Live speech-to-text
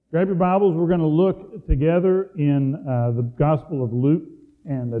Grab your Bibles. We're going to look together in the Gospel of Luke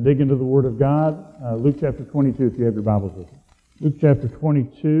and dig into the Word of God. Luke chapter 22, if you have your Bibles with you. Luke chapter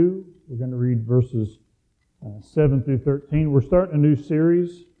 22, we're going to read verses 7 through 13. We're starting a new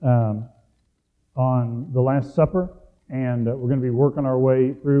series on the Last Supper, and we're going to be working our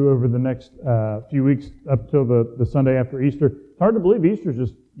way through over the next few weeks up till the Sunday after Easter. It's hard to believe Easter's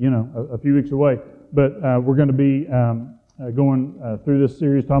just, a few weeks away, but we're going to be going through this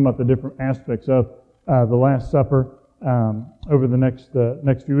series, talking about the different aspects of the Last Supper over the next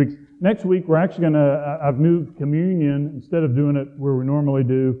few weeks. Next week, we're actually going to, I've moved communion, instead of doing it where we normally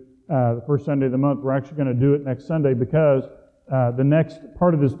do the first Sunday of the month, we're actually going to do it next Sunday because the next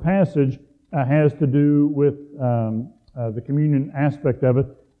part of this passage has to do with the communion aspect of it.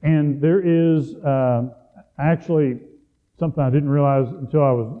 And there is actually something I didn't realize until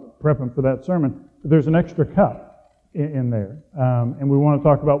I was prepping for that sermon, but there's an extra cup in there. And we want to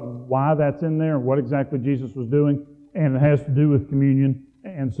talk about why that's in there and what exactly Jesus was doing, and it has to do with communion.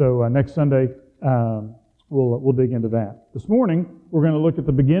 And so next Sunday, we'll dig into that. This morning, we're going to look at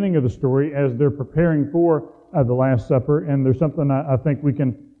the beginning of the story as they're preparing for the Last Supper, and there's something I think we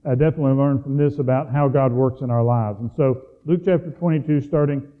can definitely learn from this about how God works in our lives. And so, Luke chapter 22,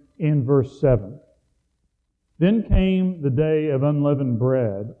 starting in verse 7. Then came the day of unleavened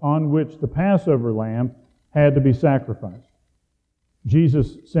bread, on which the Passover lamb had to be sacrificed.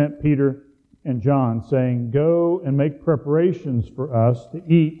 Jesus sent Peter and John, saying, "Go and make preparations for us to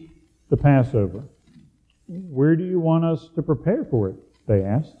eat the Passover." "Where do you want us to prepare for it?" they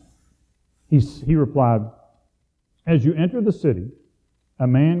asked. He replied, "As you enter the city, a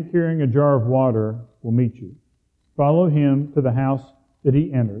man carrying a jar of water will meet you. Follow him to the house that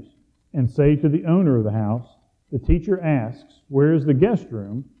he enters, and say to the owner of the house, 'The teacher asks, where is the guest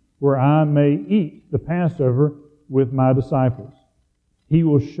room where I may eat the Passover with my disciples?' He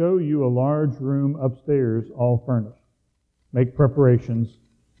will show you a large room upstairs, all furnished. Make preparations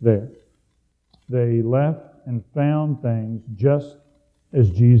there." They left and found things just as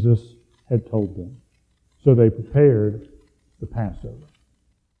Jesus had told them. So they prepared the Passover.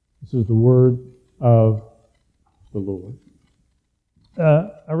 This is the word of the Lord.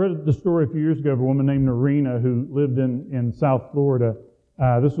 I read the story a few years ago of a woman named Narina who lived in South Florida.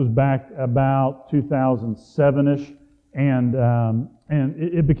 This was back about 2007-ish, and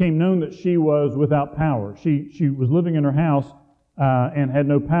it became known that she was without power. She was living in her house and had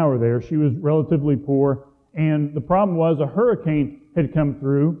no power there. She was relatively poor, and the problem was a hurricane had come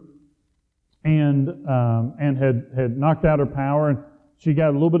through and had knocked out her power, and she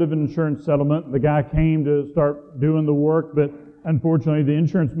got a little bit of an insurance settlement. The guy came to start doing the work, but unfortunately the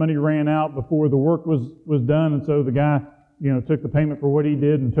insurance money ran out before the work was done, and so the guy took the payment for what he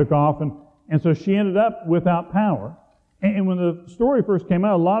did and took off, and so she ended up without power. And when the story first came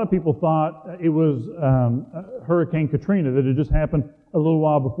out, a lot of people thought it was Hurricane Katrina that had just happened a little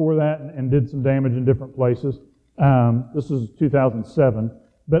while before that and did some damage in different places. This was 2007.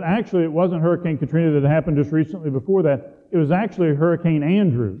 But actually, it wasn't Hurricane Katrina that happened just recently before that. It was actually Hurricane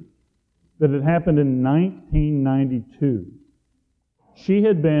Andrew that had happened in 1992. She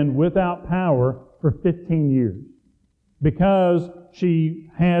had been without power for 15 years because she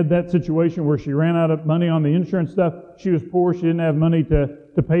had that situation where she ran out of money on the insurance stuff. She was poor. She didn't have money to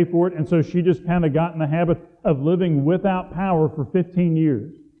pay for it. And so she just kind of got in the habit of living without power for 15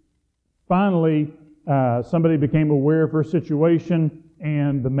 years. Finally, somebody became aware of her situation,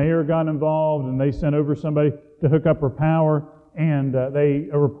 and the mayor got involved, and they sent over somebody to hook up her power. And a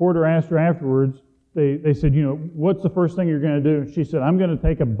reporter asked her afterwards, they said, "What's the first thing you're going to do?" And she said, "I'm going to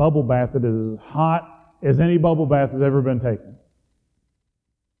take a bubble bath that is as hot as any bubble bath has ever been taken."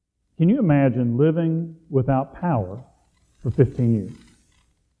 Can you imagine living without power for 15 years?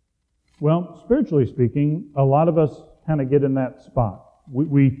 Well, spiritually speaking, a lot of us kind of get in that spot.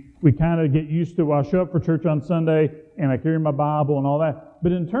 We kind of get used to, I show up for church on Sunday and I carry my Bible and all that.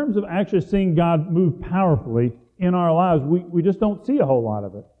 But in terms of actually seeing God move powerfully in our lives, we just don't see a whole lot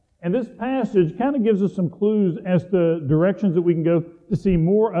of it. And this passage kind of gives us some clues as to directions that we can go to see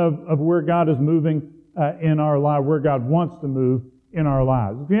more of where God is moving in our life, where God wants to move in our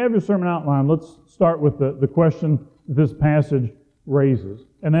lives. If you have your sermon outline, let's start with the question this passage raises.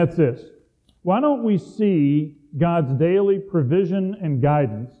 And that's this: why don't we see God's daily provision and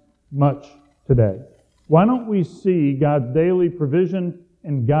guidance much today? Why don't we see God's daily provision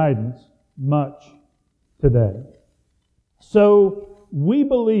and guidance much today? So we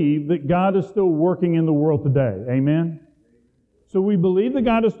believe that God is still working in the world today. Amen? So we believe that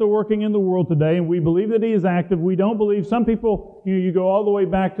God is still working in the world today, and we believe that He is active. We don't believe, some people, you go all the way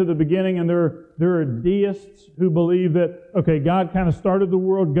back to the beginning, and there are deists who believe that, okay, God kind of started the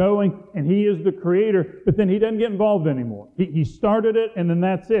world going, and He is the creator, but then He doesn't get involved anymore. He started it, and then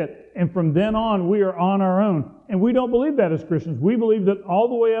that's it. And from then on, we are on our own. And we don't believe that as Christians. We believe that all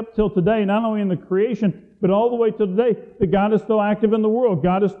the way up till today, not only in the creation, but all the way to today, that God is still active in the world.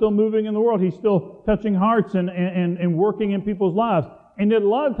 God is still moving in the world. He's still touching hearts and working in people's lives. And yet a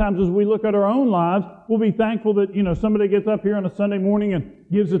lot of times as we look at our own lives, we'll be thankful that, somebody gets up here on a Sunday morning and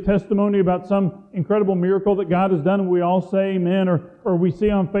gives a testimony about some incredible miracle that God has done, and we all say amen. Or we see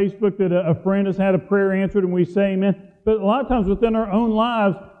on Facebook that a friend has had a prayer answered, and we say amen. But a lot of times within our own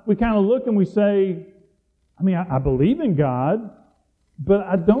lives, we kind of look and we say, I believe in God, but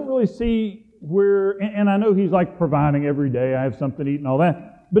I don't really see where, and I know He's like providing every day, I have something to eat and all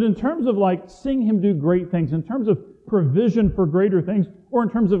that, but in terms of like seeing Him do great things, in terms of provision for greater things, or in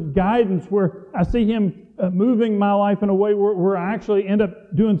terms of guidance where I see Him moving my life in a way where I actually end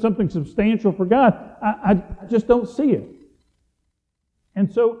up doing something substantial for God, I just don't see it.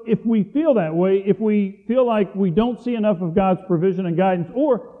 And so if we feel that way, if we feel like we don't see enough of God's provision and guidance,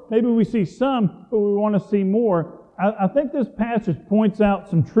 or maybe we see some, but we want to see more, I think this passage points out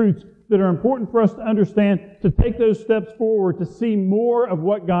some truths that are important for us to understand, to take those steps forward, to see more of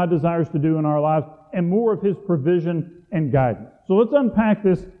what God desires to do in our lives and more of His provision and guidance. So let's unpack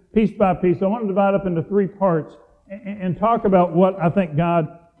this piece by piece. I want to divide up into 3 parts and talk about what I think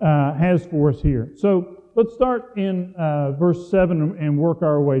God has for us here. So let's start in verse 7 and work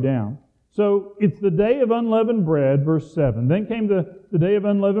our way down. So it's the day of unleavened bread, verse 7. Then came the day of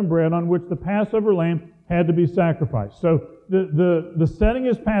unleavened bread on which the Passover lamb had to be sacrificed. So the setting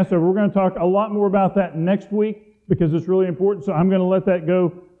is Passover. We're going to talk a lot more about that next week because it's really important. So I'm going to let that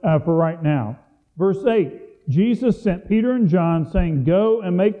go for right now. Verse 8, Jesus sent Peter and John saying, "Go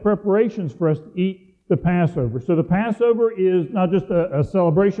and make preparations for us to eat the Passover." So the Passover is not just a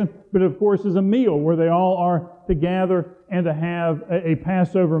celebration, but of course is a meal where they all are to gather and to have a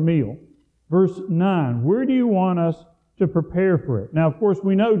Passover meal. Verse 9, where do you want us to prepare for it? Now, of course,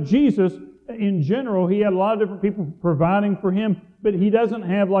 we know Jesus, in general, He had a lot of different people providing for Him, but He doesn't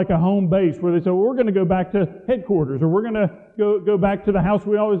have like a home base where they say, well, we're going to go back to headquarters, or we're going to go back to the house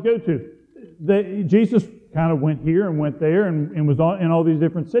we always go to. Jesus kind of went here and went there and was in all these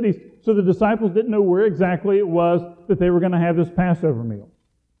different cities. So the disciples didn't know where exactly it was that they were going to have this Passover meal.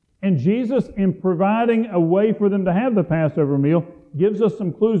 And Jesus, in providing a way for them to have the Passover meal, gives us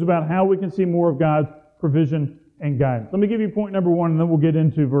some clues about how we can see more of God's provision and guidance. Let me give you point number 1, and then we'll get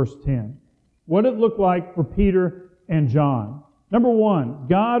into verse 10. What it looked like for Peter and John. Number 1,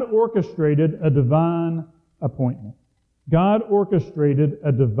 God orchestrated a divine appointment. God orchestrated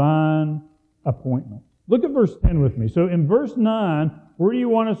a divine appointment. Look at verse 10 with me. So in verse 9, where do you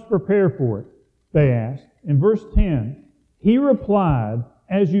want us to prepare for it? They asked. In verse 10, He replied,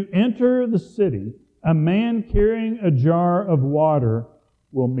 as you enter the city, a man carrying a jar of water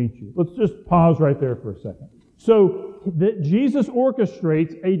will meet you. Let's just pause right there for a second. So that Jesus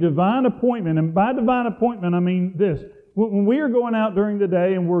orchestrates a divine appointment, and by divine appointment I mean this. When we are going out during the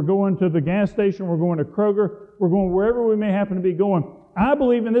day and we're going to the gas station, we're going to Kroger, we're going wherever we may happen to be going, I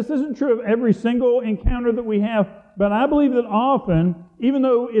believe, and this isn't true of every single encounter that we have, but I believe that often, even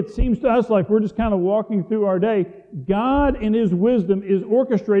though it seems to us like we're just kind of walking through our day, God in His wisdom is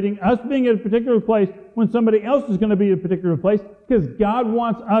orchestrating us being at a particular place when somebody else is going to be at a particular place, because God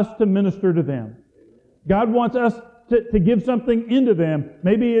wants us to minister to them. God wants us to give something into them.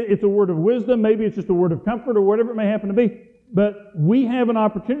 Maybe it's a word of wisdom, maybe it's just a word of comfort, or whatever it may happen to be. But we have an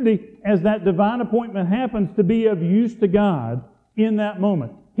opportunity, as that divine appointment happens, to be of use to God in that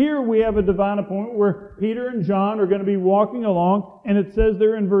moment. Here we have a divine appointment where Peter and John are going to be walking along, and it says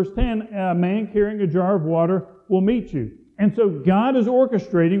there in verse 10, a man carrying a jar of water will meet you. And so God is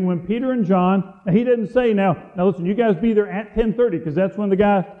orchestrating when Peter and John, now He doesn't say, now listen, you guys be there at 10:30, because that's when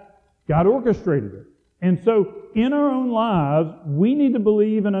God orchestrated it. And so in our own lives, we need to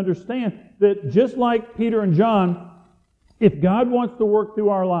believe and understand that just like Peter and John, if God wants to work through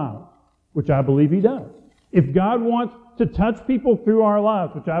our lives, which I believe He does, if God wants to touch people through our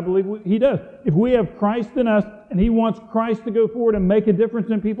lives, which I believe He does, if we have Christ in us and He wants Christ to go forward and make a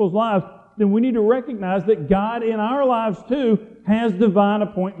difference in people's lives, then we need to recognize that God in our lives too has divine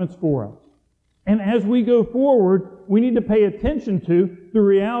appointments for us. And as we go forward, we need to pay attention to the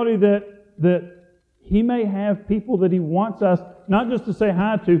reality that He may have people that He wants us not just to say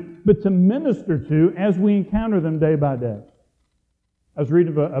hi to, but to minister to as we encounter them day by day. I was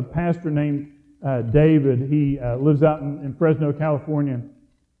reading of a pastor named David. He lives out in Fresno, California.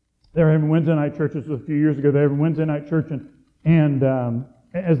 They were having Wednesday night churches a few years ago. They were having Wednesday night church, and And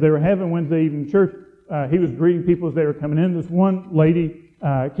as they were having Wednesday evening church, he was greeting people as they were coming in. This one lady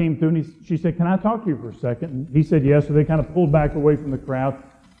came through, and she said, "Can I talk to you for a second?" And he said yes, so they kind of pulled back away from the crowd.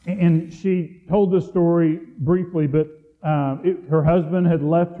 And she told this story briefly, but her husband had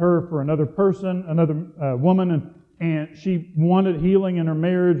left her for another person, another woman, and she wanted healing in her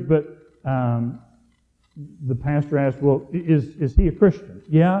marriage, but the pastor asked, "Well, is he a Christian?"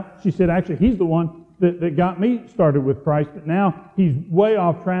 "Yeah." She said, "Actually, he's the one that got me started with Christ, but now he's way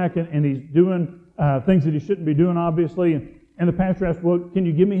off track and he's doing things that he shouldn't be doing, obviously." And the pastor asked, "Well, can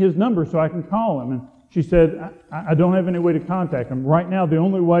you give me his number so I can call him?" And she said, I don't have any way to contact him. Right now, the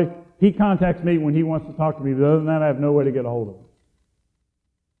only way he contacts me when he wants to talk to me, but other than that, I have no way to get a hold of him."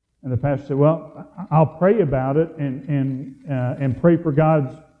 And the pastor said, "Well, I'll pray about it and pray for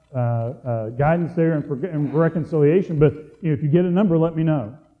God's guidance there and for reconciliation, but if you get a number, let me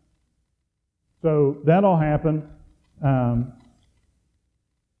know." So that all happened. The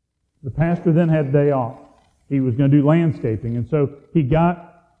pastor then had a day off. He was going to do landscaping, and so he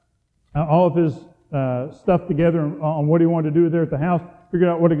got all of his stuff together on what he wanted to do there at the house, figured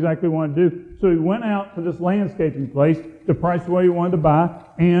out what exactly he wanted to do. So he went out to this landscaping place to price what he wanted to buy,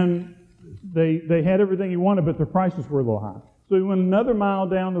 and they had everything he wanted, but their prices were a little high. So he went another mile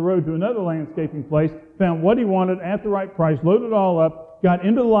down the road to another landscaping place, found what he wanted at the right price, loaded it all up, got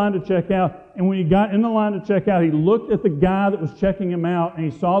into the line to check out, and when he got in the line to check out, he looked at the guy that was checking him out, and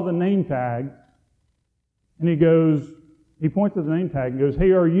he saw the name tag, and he points at the name tag and goes,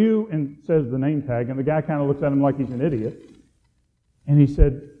 "Hey, are you?" and says the name tag, and the guy kind of looks at him like he's an idiot. And he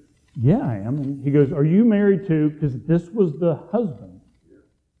said, "Yeah, I am." And he goes, "Are you married to?" Because this was the husband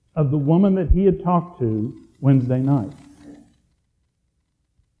of the woman that he had talked to Wednesday night.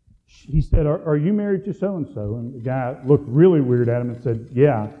 He said, "Are you married to so-and-so?" And the guy looked really weird at him and said,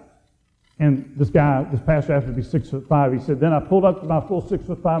 "Yeah." And this pastor happened to be 6'5". He said, "Then I pulled up to my full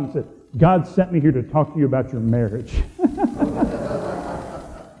 6'5" and said, "God sent me here to talk to you about your marriage."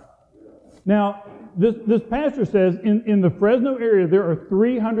 Now, this pastor says in the Fresno area there are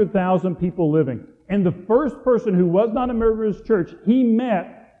 300,000 people living. And the first person who was not a member of his church he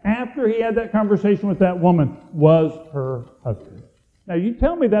met after he had that conversation with that woman was her husband. Now, you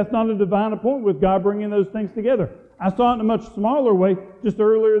tell me that's not a divine appointment with God bringing those things together. I saw it in a much smaller way just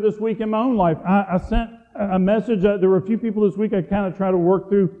earlier this week in my own life. I sent a message. There were a few people this week I kind of try to work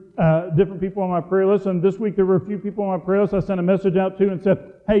through different people on my prayer list. And this week there were a few people on my prayer list I sent a message out to and said,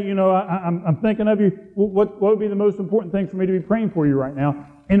 "Hey, I'm thinking of you. What would be the most important thing for me to be praying for you right now?"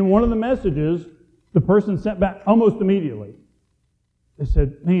 And one of the messages, the person sent back almost immediately. They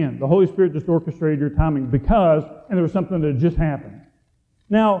said, "Man, the Holy Spirit just orchestrated your timing because," and there was something that had just happened.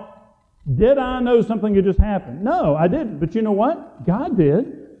 Now, did I know something had just happened? No, I didn't. But you know what? God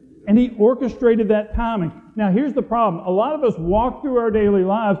did. And He orchestrated that timing. Now, here's the problem. A lot of us walk through our daily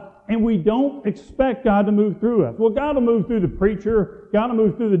lives and we don't expect God to move through us. Well, God will move through the preacher, God will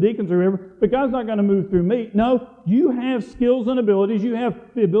move through the deacons or whoever, but God's not going to move through me. No, you have skills and abilities. You have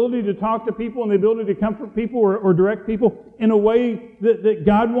the ability to talk to people and the ability to comfort people or direct people in a way that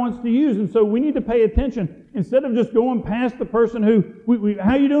God wants to use. And so we need to pay attention. Instead of just going past the person who,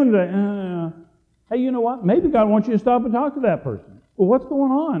 how you doing today? Hey, you know what? Maybe God wants you to stop and talk to that person. Well, what's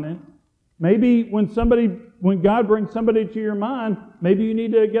going on? And maybe when God brings somebody to your mind, maybe you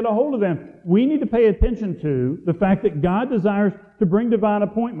need to get a hold of them. We need to pay attention to the fact that God desires to bring divine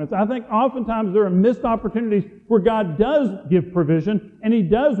appointments. I think oftentimes there are missed opportunities where God does give provision and He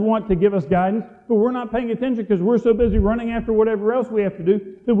does want to give us guidance, but we're not paying attention because we're so busy running after whatever else we have to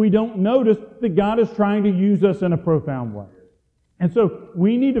do that we don't notice that God is trying to use us in a profound way. And so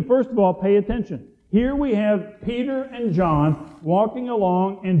we need to, first of all, pay attention. Here we have Peter and John walking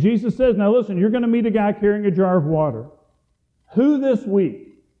along, and Jesus says, "Now listen, you're going to meet a guy carrying a jar of water. Who this week,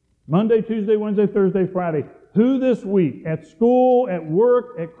 Monday, Tuesday, Wednesday, Thursday, Friday, who this week, at school, at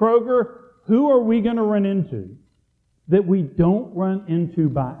work, at Kroger, who are we going to run into that we don't run into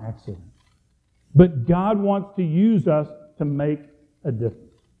by accident? But God wants to use us to make a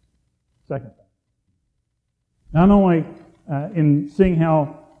difference." Second thing. Not only in seeing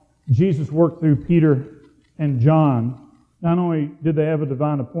how Jesus worked through Peter and John, not only did they have a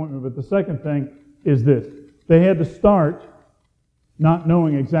divine appointment, but the second thing is this. They had to start not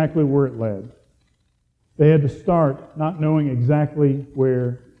knowing exactly where it led. They had to start not knowing exactly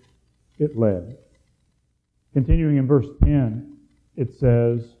where it led. Continuing in verse 10, it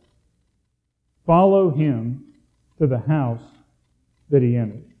says, "Follow him to the house that he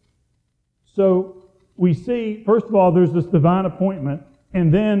entered." So we see, first of all, there's this divine appointment,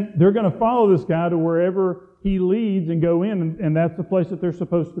 and then they're going to follow this guy to wherever he leads and go in, and that's the place that they're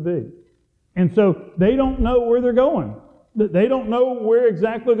supposed to be. And so they don't know where they're going. They don't know where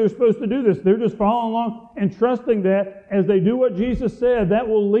exactly they're supposed to do this. They're just following along and trusting that as they do what Jesus said, that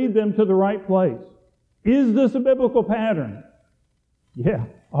will lead them to the right place. Is this a biblical pattern? Yeah,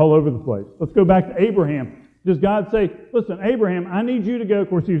 all over the place. Let's go back to Abraham. Does God say, listen, Abraham, I need you to go. Of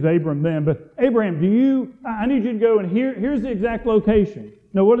course, he was Abram then, but Abraham, I need you to go, and here's the exact location.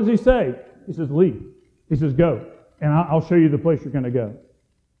 No, what does he say? He says, leave. He says, go, and I'll show you the place you're going to go.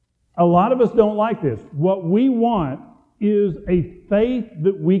 A lot of us don't like this. What we want is a faith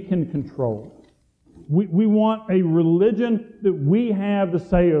that we can control. We want a religion that we have the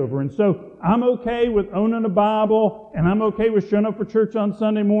say over. And so I'm okay with owning a Bible, and I'm okay with showing up for church on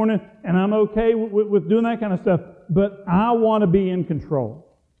Sunday morning, and I'm okay with doing that kind of stuff, but I want to be in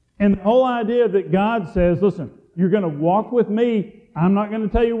control. And the whole idea that God says, listen, you're going to walk with me. I'm not going to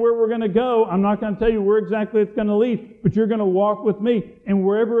tell you where we're going to go. I'm not going to tell you where exactly it's going to lead, but you're going to walk with me, and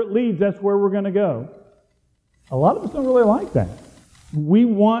wherever it leads, that's where we're going to go. A lot of us don't really like that. We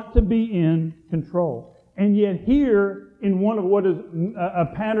want to be in control. And yet here, in one of what is a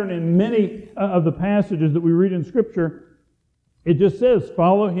pattern in many of the passages that we read in Scripture, it just says,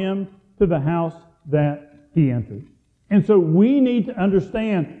 follow him to the house that he entered. And so we need to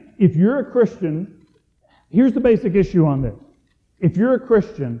understand, if you're a Christian, here's the basic issue on this. If you're a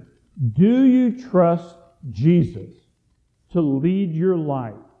Christian, do you trust Jesus to lead your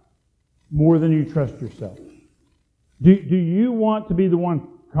life more than you trust yourself? Do you want to be the one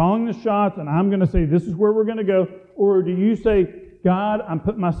calling the shots and I'm going to say this is where we're going to go? Or do you say, God, I'm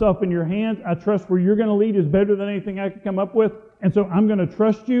putting myself in your hands. I trust where you're going to lead is better than anything I could come up with. And so I'm going to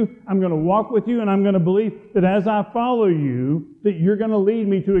trust you. I'm going to walk with you. And I'm going to believe that as I follow you, that you're going to lead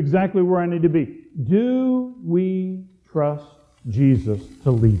me to exactly where I need to be. Do we trust Jesus to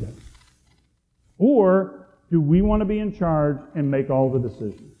lead us? Or do we want to be in charge and make all the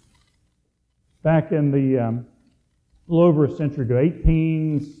decisions? Back in the a little over a century ago,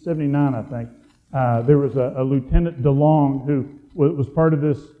 1879, I think, there was a Lieutenant DeLong who was part of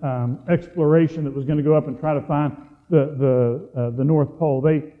this exploration that was going to go up and try to find the North Pole.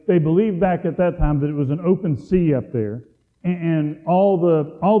 They believed back at that time that it was an open sea up there, and all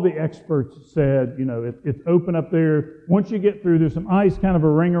the experts said, you know, it's open up there. Once you get through, there's some ice, kind of a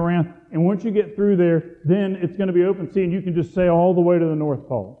ring around, and once you get through there, then it's going to be open sea, and you can just sail all the way to the North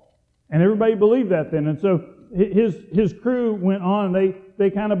Pole. And everybody believed that then, and so his crew went on, and they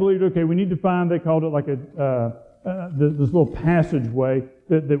kind of believed, okay, we need to find, they called it like this little passageway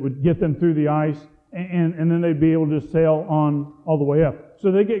that would get them through the ice, and then they'd be able to sail on all the way up.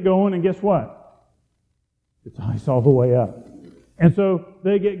 So they get going, and guess what? It's ice all the way up. And so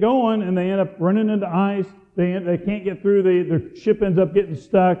they get going, and they end up running into ice. They can't get through. Their ship ends up getting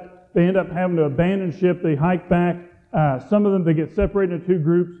stuck. They end up having to abandon ship. They hike back. Some of them, they get separated into two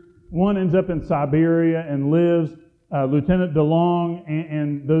groups. One ends up in Siberia and lives. Lieutenant DeLong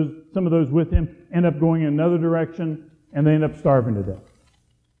and some of those with him end up going in another direction, and they end up starving to death.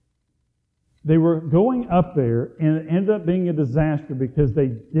 They were going up there, and it ended up being a disaster because they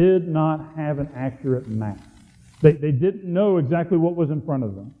did not have an accurate map. They didn't know exactly what was in front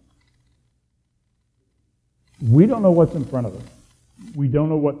of them. We don't know what's in front of us. We don't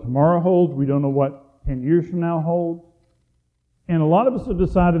know what tomorrow holds. We don't know what 10 years from now holds. And a lot of us have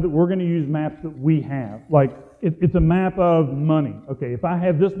decided that we're going to use maps that we have. Like, it's a map of money. Okay, if I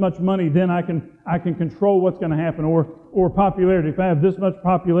have this much money, then I can control what's going to happen. Or popularity. If I have this much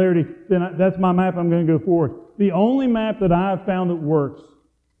popularity, then that's my map. I'm going to go forward. The only map that I have found that works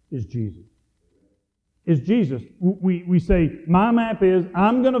is Jesus. Is Jesus. We say, my map is,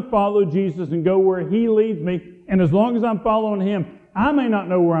 I'm going to follow Jesus and go where He leads me. And as long as I'm following Him, I may not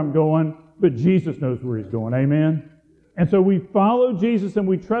know where I'm going, but Jesus knows where He's going. Amen? And so we follow Jesus and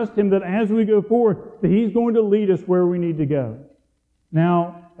we trust Him that as we go forward, that He's going to lead us where we need to go.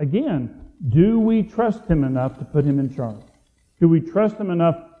 Now, again, do we trust Him enough to put Him in charge? Do we trust Him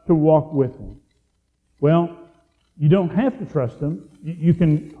enough to walk with Him? Well, you don't have to trust Him. You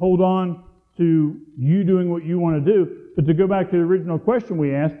can hold on to you doing what you want to do. But to go back to the original question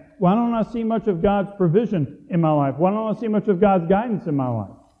we asked, why don't I see much of God's provision in my life? Why don't I see much of God's guidance in my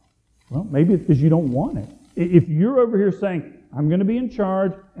life? Well, maybe it's because you don't want it. If you're over here saying, I'm going to be in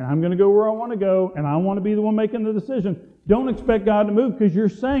charge, and I'm going to go where I want to go, and I want to be the one making the decision, don't expect God to move, because you're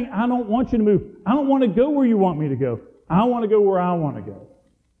saying, I don't want you to move. I don't want to go where you want me to go. I want to go where I want to go.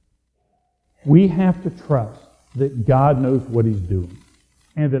 We have to trust that God knows what He's doing,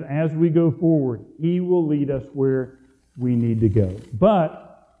 and that as we go forward, He will lead us where we need to go.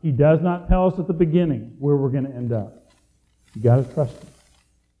 But He does not tell us at the beginning where we're going to end up. You've got to trust Him.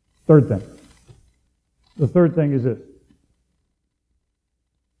 Third thing. The third thing is this.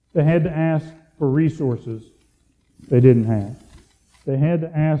 They had to ask for resources they didn't have. They had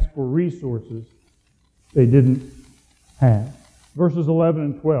to ask for resources they didn't have. Verses 11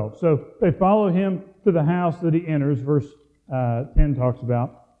 and 12. So they follow him to the house that he enters, verse 10 talks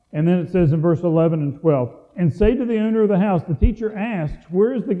about. And then it says in verse 11 and 12, and say to the owner of the house, the teacher asks,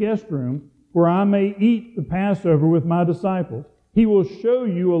 where is the guest room where I may eat the Passover with my disciples? He will show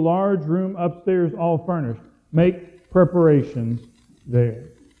you a large room upstairs all furnished. Make preparations there.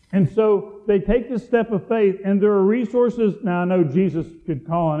 And so they take this step of faith, and there are resources. Now, I know Jesus could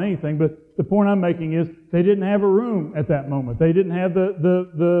call on anything, but the point I'm making is they didn't have a room at that moment. They didn't have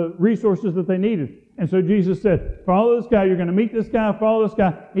the resources that they needed. And so Jesus said, follow this guy. You're going to meet this guy. Follow this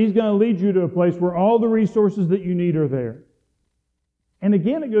guy. He's going to lead you to a place where all the resources that you need are there. And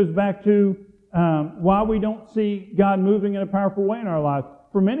again, it goes back to why we don't see God moving in a powerful way in our lives.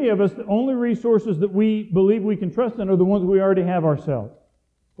 For many of us, the only resources that we believe we can trust in are the ones we already have ourselves.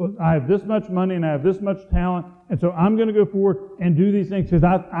 Well, I have this much money and I have this much talent, and so I'm going to go forward and do these things because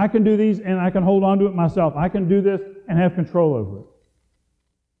I can do these and I can hold on to it myself. I can do this and have control over it.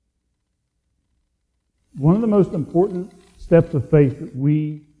 One of the most important steps of faith that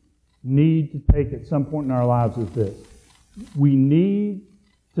we need to take at some point in our lives is this. We need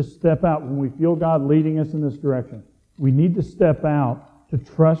to step out when we feel God leading us in this direction. We need to step out to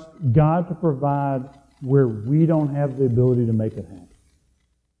trust God to provide where we don't have the ability to make it happen.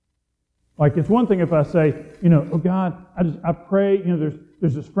 Like, it's one thing if I say, oh God, I pray,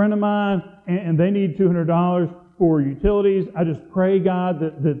 there's this friend of mine and they need $200 for utilities. I just pray, God,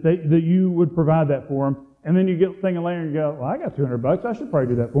 that you would provide that for them. And then you get thinking later and you go, well, I got $200. I should probably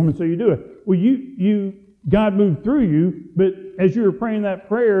do that for them. And so you do it. Well, God moved through you, but as you were praying that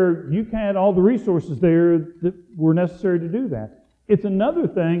prayer, you had all the resources there that were necessary to do that. It's another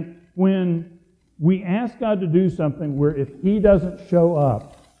thing when we ask God to do something where if He doesn't show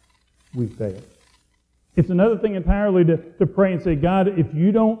up, we fail. It's another thing entirely to pray and say, God, if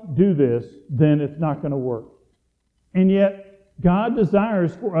you don't do this, then it's not going to work. And yet, God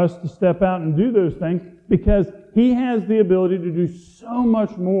desires for us to step out and do those things because He has the ability to do so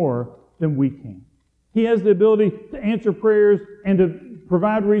much more than we can. He has the ability to answer prayers and to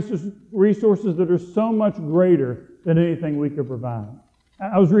provide resources that are so much greater than anything we could provide.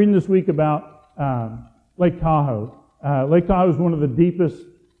 I was reading this week about Lake Tahoe. Lake Tahoe is one of the deepest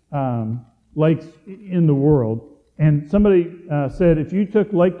lakes in the world. And somebody said if you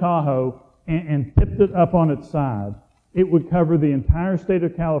took Lake Tahoe and tipped it up on its side, it would cover the entire state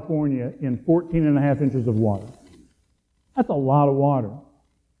of California in 14.5 inches of water. That's a lot of water.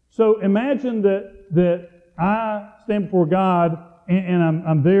 So imagine that I stand before God and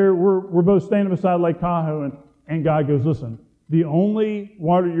I'm there. We're both standing beside Lake Tahoe and God goes, listen, the only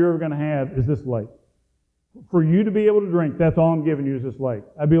water you're ever going to have is this lake. For you to be able to drink, that's all I'm giving you is this lake.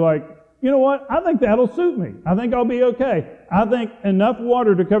 I'd be like, you know what? I think that'll suit me. I think I'll be okay. I think enough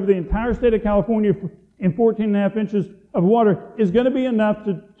water to cover the entire state of California in 14.5 inches of water is going to be enough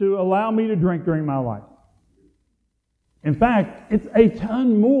to allow me to drink during my life. In fact, it's a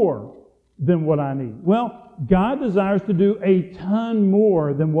ton more than what I need. Well, God desires to do a ton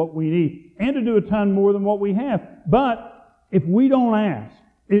more than what we need and to do a ton more than what we have. But if we don't ask,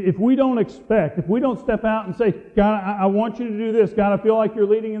 if we don't expect, if we don't step out and say, God, I want you to do this. God, I feel like you're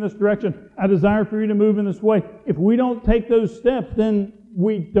leading in this direction. I desire for you to move in this way. If we don't take those steps, then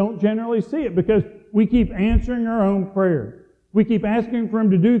we don't generally see it because we keep answering our own prayers. We keep asking for Him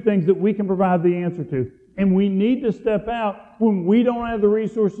to do things that we can provide the answer to. And we need to step out when we don't have the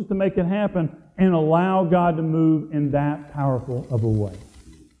resources to make it happen and allow God to move in that powerful of a way.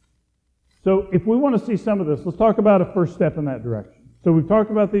 So if we want to see some of this, let's talk about a first step in that direction. So we've talked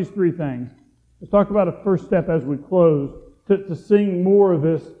about these three things. Let's talk about a first step as we close to seeing more of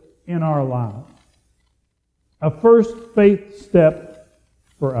this in our lives. A first faith step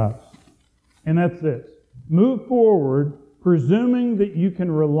for us. And that's this. Move forward presuming that you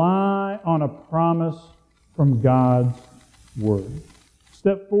can rely on a promise from God's Word.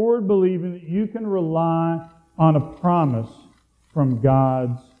 Step forward believing that you can rely on a promise from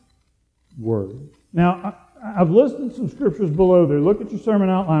God's Word. Now, I've listed some scriptures below there. Look at your sermon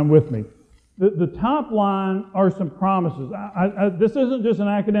outline with me. The top line are some promises. This isn't just an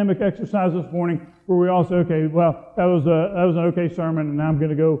academic exercise this morning where we all say, okay, well, that was an okay sermon, and now I'm going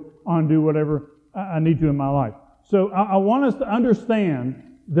to go on and do whatever I need to in my life. So I want us to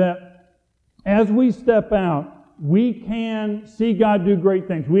understand that as we step out, we can see God do great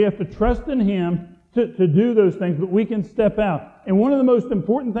things. We have to trust in Him to do those things, but we can step out. And one of the most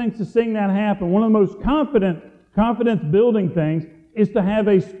important things to seeing that happen, one of the most confidence-building things, is to have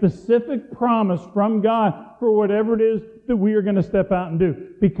a specific promise from God for whatever it is that we are going to step out and do.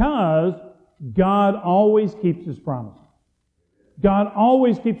 Because God always keeps His promises. God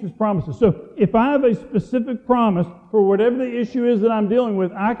always keeps His promises. So if I have a specific promise for whatever the issue is that I'm dealing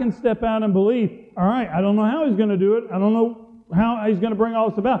with, I can step out and believe, all right, I don't know how He's going to do it. I don't know how He's going to bring all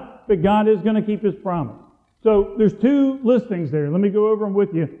this about, but God is going to keep His promise. So there's two listings there. Let me go over them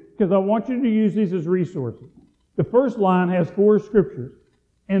with you because I want you to use these as resources. The first line has 4 scriptures,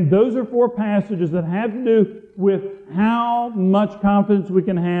 and those are 4 passages that have to do with how much confidence we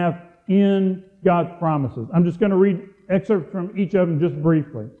can have in God's promises. I'm just going to read excerpts from each of them just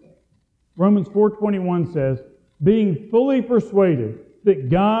briefly. Romans 4:21 says, being fully persuaded that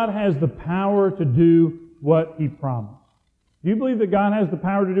God has the power to do what He promised. Do you believe that God has the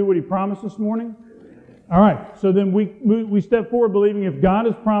power to do what He promised this morning? All right, so then we step forward believing if God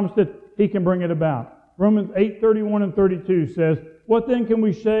has promised it, He can bring it about. Romans 8:31 and 32 says, what then can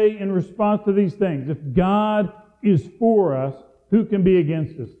we say in response to these things? If God is for us, who can be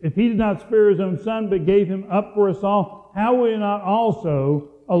against us? If He did not spare His own Son, but gave Him up for us all, how will He not also,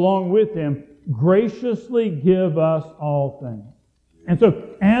 along with Him, graciously give us all things? And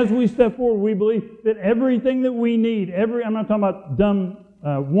so, as we step forward, we believe that everything that we need, I'm not talking about dumb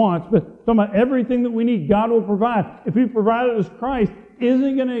wants, but talking about everything that we need, God will provide. If He provided us Christ,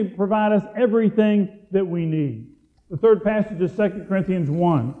 isn't going to provide us everything that we need. The third passage is 2 Corinthians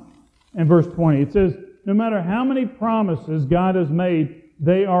 1 and verse 20. It says, no matter how many promises God has made,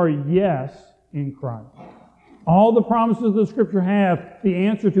 they are yes in Christ. All the promises the Scripture have, the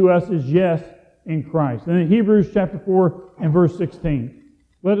answer to us is yes in Christ. And in Hebrews chapter 4 and verse 16,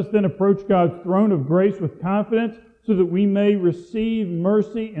 let us then approach God's throne of grace with confidence so that we may receive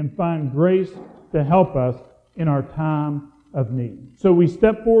mercy and find grace to help us in our time of need. So we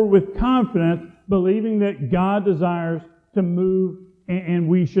step forward with confidence, believing that God desires to move, and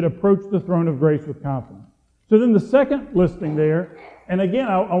we should approach the throne of grace with confidence. So then the second listing there, and again,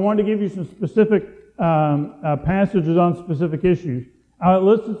 I wanted to give you some specific passages on specific issues. I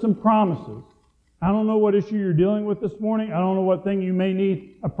listed some promises. I don't know what issue you're dealing with this morning. I don't know what thing you may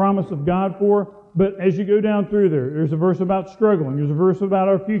need a promise of God for. But as you go down through there's a verse about struggling. There's a verse about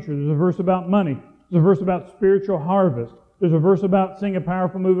our future. There's a verse about money. There's a verse about spiritual harvest. There's a verse about seeing a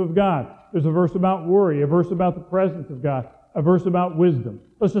powerful move of God. There's a verse about worry. A verse about the presence of God. A verse about wisdom.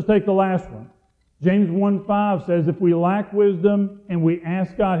 Let's just take the last one. James 1:5 says, if we lack wisdom and we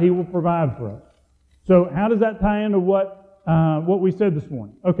ask God, He will provide for us. So how does that tie into what we said this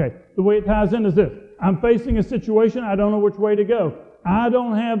morning? Okay, the way it ties in is this. I'm facing a situation. I don't know which way to go. I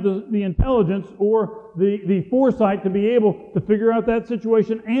don't have the intelligence or the foresight to be able to figure out that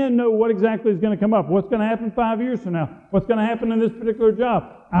situation and know what exactly is going to come up. What's going to happen 5 years from now? What's going to happen in this particular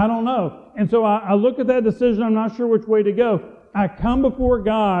job? I don't know. And so I look at that decision. I'm not sure which way to go. I come before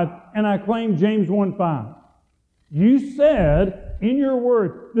God and I claim James 1:5. You said in your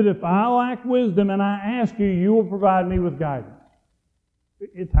word that if I lack wisdom and I ask you, you will provide me with guidance.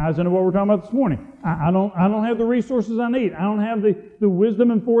 It ties into what we're talking about this morning. I don't have the resources I need. I don't have the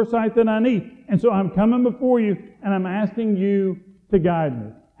wisdom and foresight that I need. And so I'm coming before you and I'm asking you to guide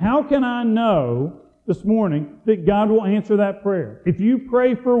me. How can I know this morning that God will answer that prayer? If you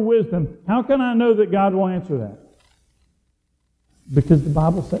pray for wisdom, how can I know that God will answer that? Because the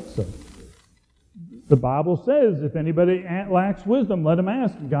Bible says so. The Bible says if anybody lacks wisdom, let him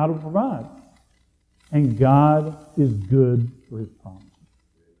ask, and God will provide. And God is good for His promise.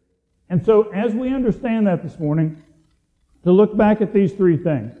 And so as we understand that this morning, to look back at these 3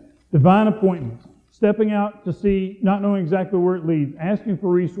 things, divine appointments, stepping out to see, not knowing exactly where it leads, asking for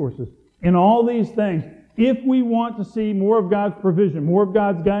resources, in all these things, if we want to see more of God's provision, more of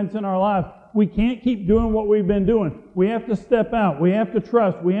God's guidance in our lives, we can't keep doing what we've been doing. We have to step out. We have to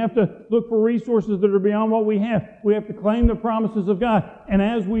trust. We have to look for resources that are beyond what we have. We have to claim the promises of God. And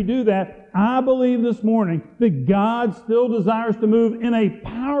as we do that, I believe this morning that God still desires to move in a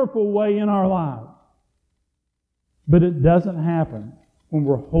powerful way in our lives. But it doesn't happen when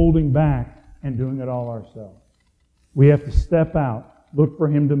we're holding back and doing it all ourselves. We have to step out, look for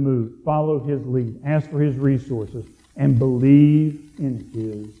Him to move, follow His lead, ask for His resources, and believe in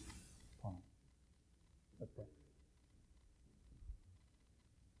His promise. Let's pray.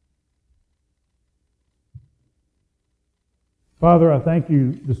 Father, I thank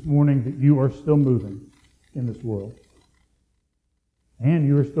You this morning that You are still moving in this world. And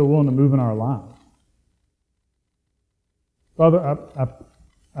You are still willing to move in our lives. Father,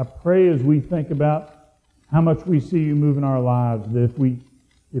 I pray as we think about how much we see You move in our lives, that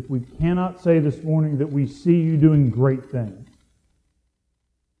if we cannot say this morning that we see You doing great things,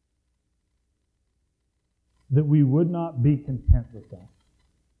 that we would not be content with that.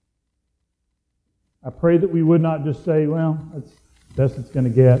 I pray that we would not just say, well, that's the best it's going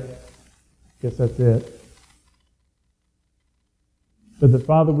to get. Guess that's it. But that,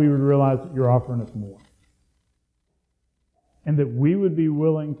 Father, we would realize that you're offering us more. And that we would be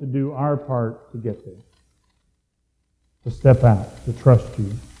willing to do our part to get there. To step out, to trust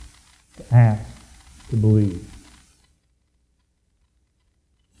you, to ask, to believe.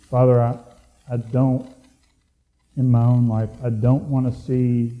 Father, I don't, in my own life, I don't want to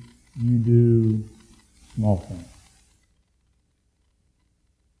see you do small things.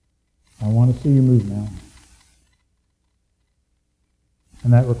 I want to see you move now.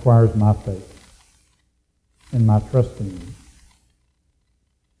 And that requires my faith and my trust in you.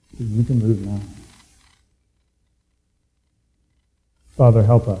 That you can move now. Father,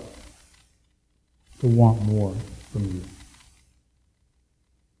 help us to want more from you.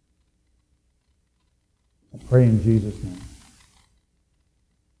 I pray in Jesus' name.